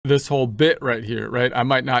this whole bit right here, right? I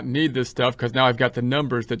might not need this stuff because now I've got the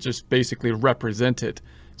numbers that just basically represent it.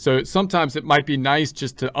 So sometimes it might be nice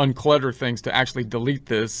just to unclutter things, to actually delete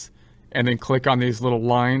this and then click on these little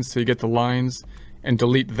lines so you get the lines and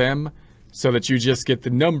delete them so that you just get the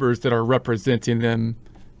numbers that are representing them.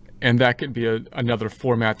 And that could be another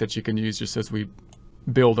format that you can use just as we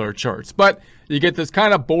build our charts. But you get this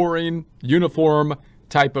kind of boring, uniform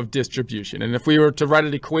type of distribution. And if we were to write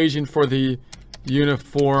an equation for the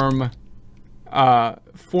uniform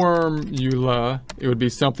formula, it would be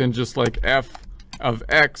something just like f of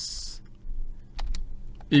x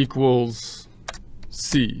equals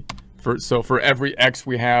c. So for every x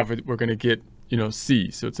we have, we're going to get, c.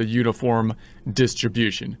 So it's a uniform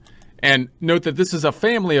distribution. And note that this is a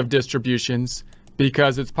family of distributions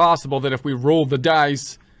because it's possible that if we roll the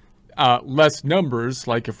dice less numbers,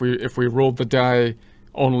 like if we rolled the die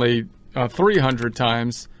only 300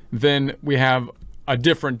 times, then we have a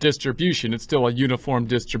different distribution. It's still a uniform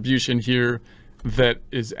distribution here that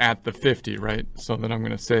is at the 50, right? So then I'm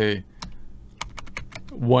going to say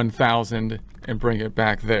 1000 and bring it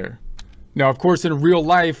back there. Now, of course, in real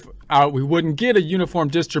life, we wouldn't get a uniform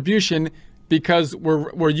distribution because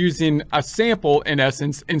we're using a sample, in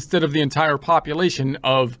essence, instead of the entire population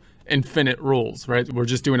of infinite rolls, right? We're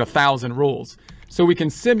just doing 1,000 rolls. So we can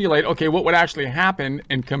simulate, okay, what would actually happen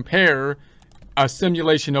and compare a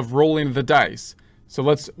simulation of rolling the dice. So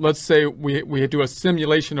let's say we do a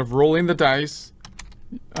simulation of rolling the dice,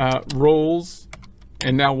 rolls,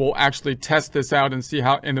 and now we'll actually test this out and see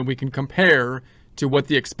how, and then we can compare to what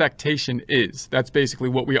the expectation is. That's basically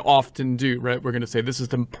what we often do, right? We're going to say this is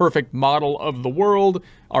the perfect model of the world,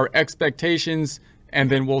 our expectations, and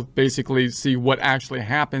then we'll basically see what actually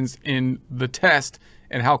happens in the test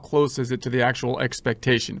and how close is it to the actual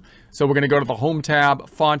expectation. So we're going to go to the Home tab,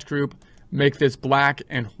 Font Group, make this black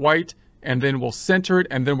and white, and then we'll center it,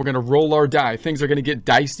 and then we're going to roll our die. Things are going to get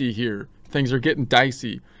dicey here. Things are getting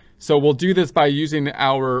dicey. So we'll do this by using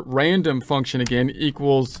our random function again,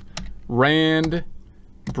 equals rand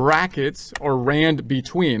brackets, or rand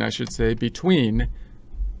between, I should say, between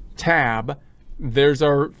tab. There's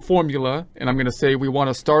our formula, and I'm going to say we want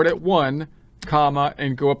to start at 1, comma,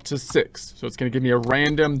 and go up to 6. So it's going to give me a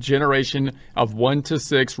random generation of 1 to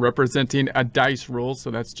 6 representing a dice roll.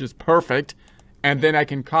 So that's just perfect. And then I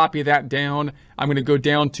can copy that down. I'm going to go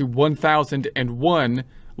down to 1001,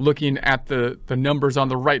 looking at the numbers on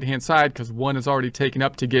the right hand side, because 1 is already taken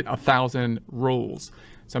up to get 1,000 rolls.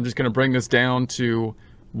 So I'm just going to bring this down to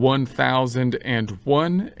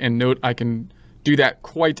 1001, and note I can do that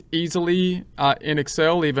quite easily in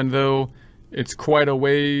Excel, even though it's quite a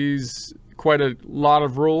ways, quite a lot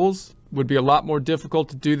of rolls. Would be a lot more difficult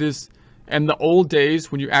to do this in the old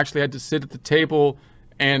days when you actually had to sit at the table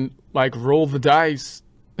and like roll the dice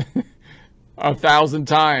 1,000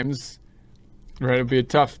 times, right? It'd be a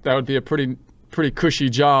tough, that would be a pretty cushy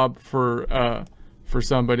job for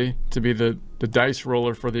somebody to be the dice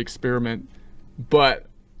roller for the experiment. But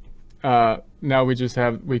now we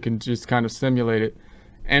can just kind of simulate it.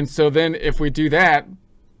 And so then if we do that,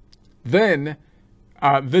 then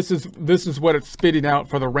this is what it's spitting out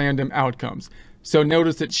for the random outcomes. So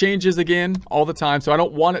notice it changes again all the time. So I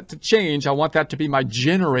don't want it to change. I want that to be my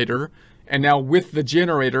generator. And now with the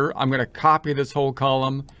generator, I'm going to copy this whole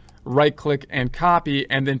column, right click and copy,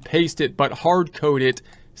 and then paste it, but hard code it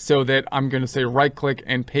so that I'm going to say right click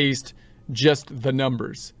and paste just the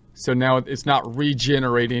numbers. So now it's not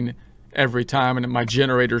regenerating every time, and my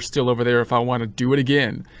generator's still over there if I want to do it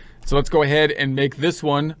again. So let's go ahead and make this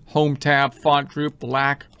one Home tab, Font Group,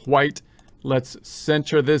 black, white. Let's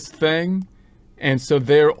center this thing. And so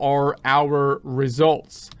there are our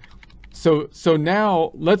results. So now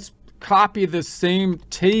let's copy the same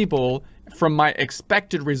table from my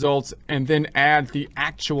expected results and then add the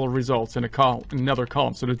actual results in another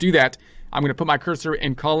column. So to do that, I'm going to put my cursor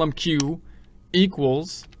in column Q,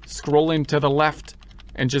 equals, scrolling to the left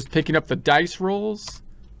and just picking up the dice rolls.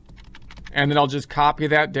 And then I'll just copy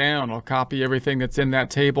that down. I'll copy everything that's in that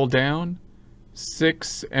table down,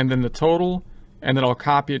 6, and then the total. And then I'll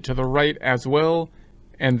copy it to the right as well.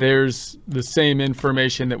 And there's the same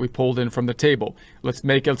information that we pulled in from the table. Let's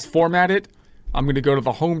format it. I'm going to go to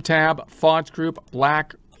the Home tab, Font Group,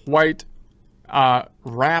 black, white,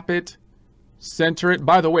 wrap it, center it.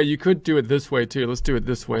 By the way, you could do it this way too. Let's do it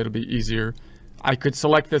this way. It'll be easier. I could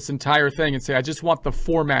select this entire thing and say, I just want the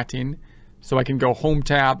formatting. So I can go Home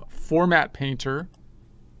tab, Format Painter.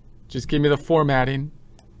 Just give me the formatting.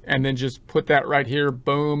 And then just put that right here,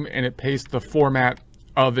 boom, and it pastes the format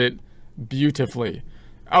of it beautifully.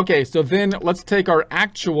 Okay, so then let's take our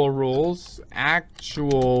actual rolls,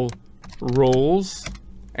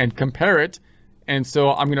 and compare it. And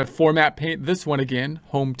so I'm going to format paint this one again,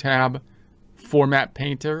 Home tab, Format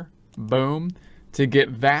Painter, boom, to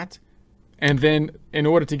get that. And then in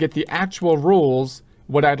order to get the actual rules,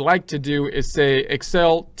 what I'd like to do is say,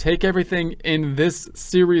 Excel, take everything in this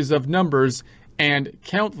series of numbers and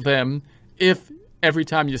count them if every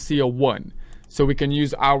time you see a 1. So we can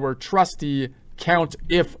use our trusty count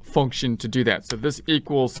if function to do that. So this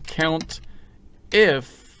equals count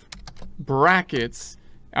if brackets.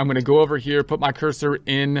 I'm going to go over here, put my cursor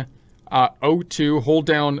in O2, hold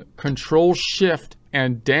down Control Shift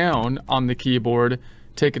and down on the keyboard,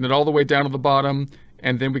 taking it all the way down to the bottom,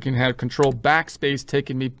 and then we can have Control Backspace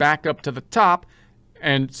taking me back up to the top,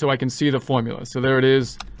 and so I can see the formula. So there it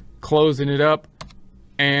is, closing it up,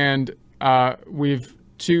 and we've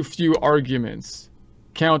too few arguments.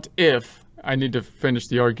 Count if, I need to finish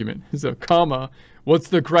the argument. So comma, what's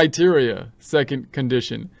the criteria? Second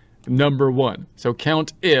condition, number 1. So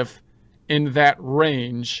count if in that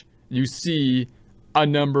range you see a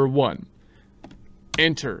number 1.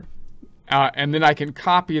 Enter. And then I can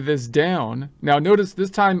copy this down. Now notice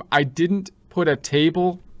this time I didn't put a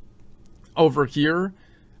table over here.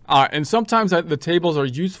 And sometimes the tables are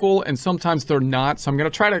useful and sometimes they're not. So I'm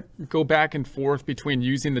going to try to go back and forth between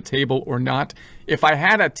using the table or not. If I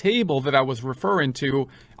had a table that I was referring to,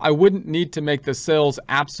 I wouldn't need to make the cells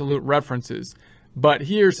absolute references. But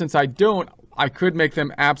here, since I don't, I could make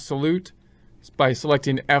them absolute by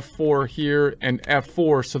selecting F4 here and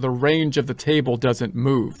F4 so the range of the table doesn't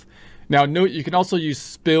move. Now note, you can also use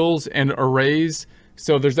spills and arrays.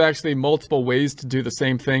 So there's actually multiple ways to do the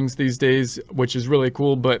same things these days, which is really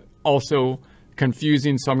cool, but also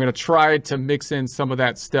confusing. So I'm going to try to mix in some of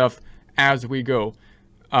that stuff as we go.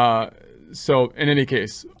 So in any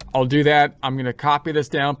case, I'll do that. I'm going to copy this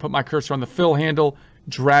down, put my cursor on the fill handle,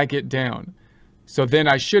 drag it down. So then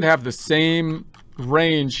I should have the same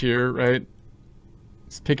range here, right?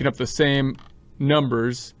 It's picking up the same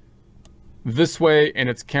numbers this way, and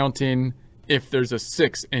it's counting if there's a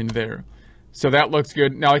 6 in there. So that looks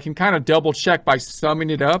good. Now I can kind of double check by summing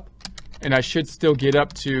it up, and I should still get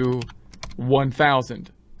up to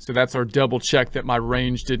 1,000. So that's our double check that my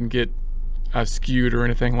range didn't get skewed or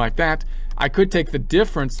anything like that. I could take the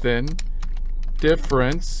difference then,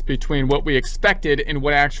 difference between what we expected and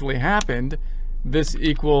what actually happened. This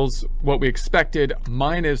equals what we expected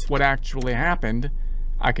minus what actually happened.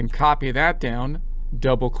 I can copy that down,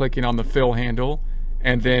 double clicking on the fill handle,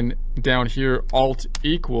 and then down here, Alt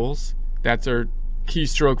equals, that's our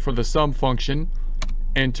keystroke for the sum function.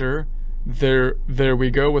 Enter. There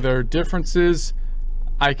we go with our differences.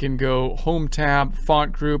 I can go Home tab,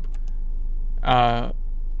 Font Group,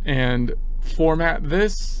 and format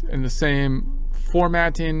this in the same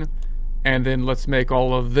formatting. And then let's make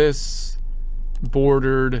all of this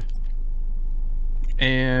bordered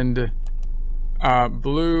and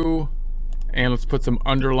blue. And let's put some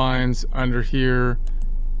underlines under here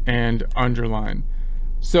and underline.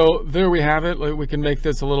 So there we have it. We can make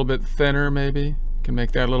this a little bit thinner, maybe. Can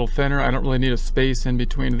make that a little thinner. I don't really need a space in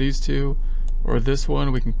between these two or this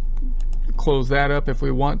one. We can close that up if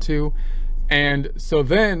we want to. And so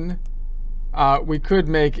then we could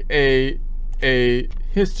make a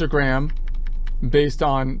histogram based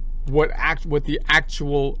on what the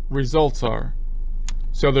actual results are.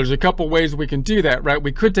 So there's a couple ways we can do that, right?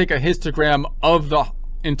 We could take a histogram of the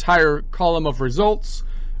entire column of results,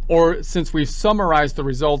 or since we've summarized the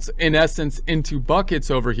results in essence into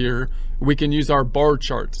buckets over here, we can use our bar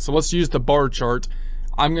chart. So let's use the bar chart.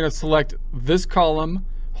 I'm going to select this column,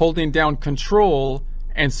 holding down Control,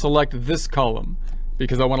 and select this column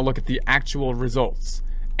because I want to look at the actual results.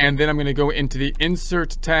 And then I'm going to go into the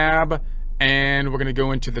Insert tab, and we're going to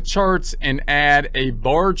go into the charts and add a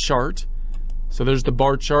bar chart. So there's the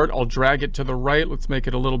bar chart. I'll drag it to the right. Let's make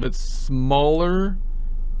it a little bit smaller.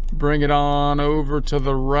 Bring it on over to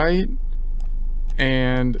the right.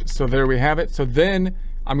 And so there we have it. So then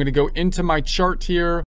I'm going to go into my chart here,